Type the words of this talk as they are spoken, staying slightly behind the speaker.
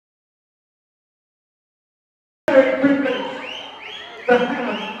the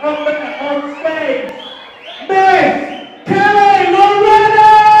house up there on stage, Miss Kelly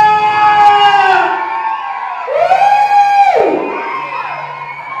Llorenna! Woo!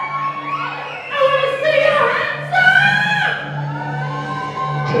 I want to see your hands up!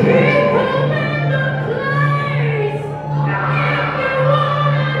 People in the place, if you want to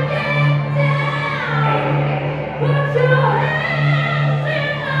get down, put your hands in the air. Make some noise.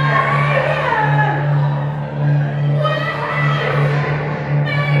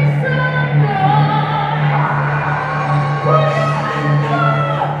 Put your hands up.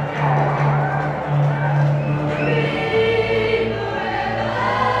 Be forever.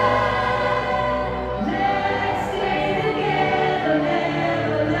 Let's stay together,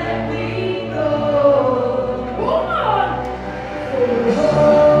 never let me go. Come on.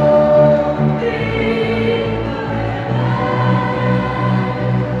 Oh, be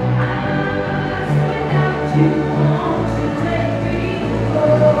without you, won't you take me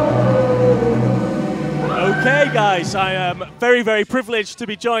home? Okay, guys, I am very, very privileged to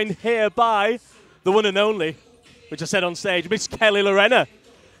be joined here by the one and only, which I said on stage, Miss Kelly Llorenna.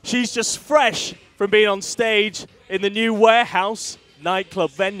 She's just fresh from being on stage in the new Warehouse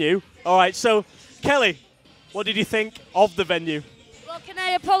nightclub venue. All right, so Kelly, what did you think of the venue? Well, can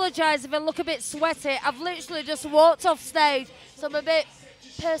I apologise if I look a bit sweaty? I've literally just walked off stage, so I'm a bit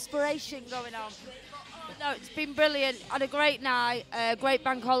perspiration going on. But, no, it's been brilliant. Had a great night, great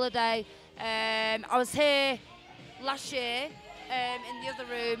bank holiday. I was here last year in the other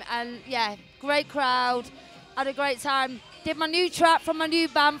room, and yeah, great crowd. Had a great time. Did my new track from my new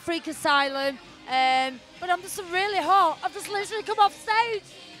band, Freak Asylum. But I'm just really hot. I've just literally come off stage.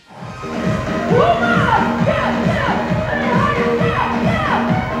 Woman! Yeah, yeah!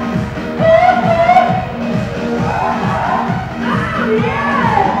 Oh,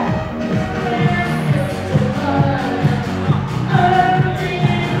 yeah!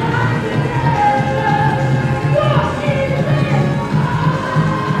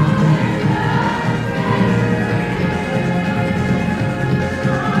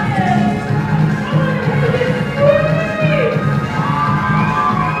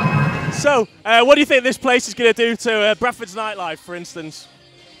 So, what do you think this place is going to do to Bradford's nightlife, for instance?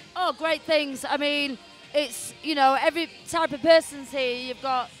 Oh, great things. I mean, it's, you know, every type of person's here. You've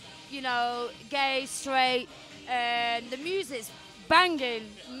got, you know, gay, straight, the music's banging.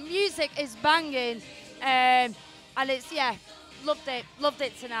 Music is banging. And it's, yeah, loved it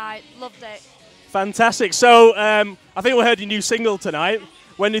tonight, loved it. Fantastic. So, I think we heard your new single tonight.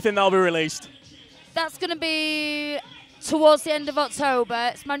 When do you think that'll be released? That's going to be towards the end of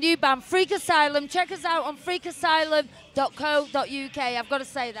October. It's my new band, Freak Asylum. Check us out on freakasylum.co.uk. I've got to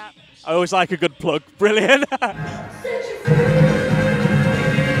say that. I always like a good plug. Brilliant.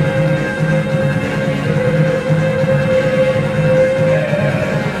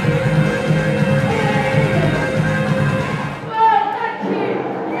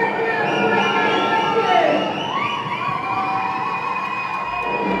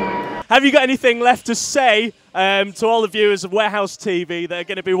 Have you got anything left to say to all the viewers of Warehouse TV that are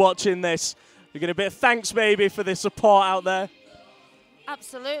going to be watching this? You're going to be a thanks maybe for the support out there?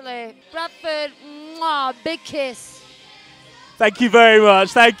 Absolutely. Bradford, mwah, big kiss. Thank you very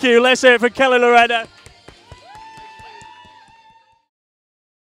much. Thank you. Let's hear it for Kelly Llorenna.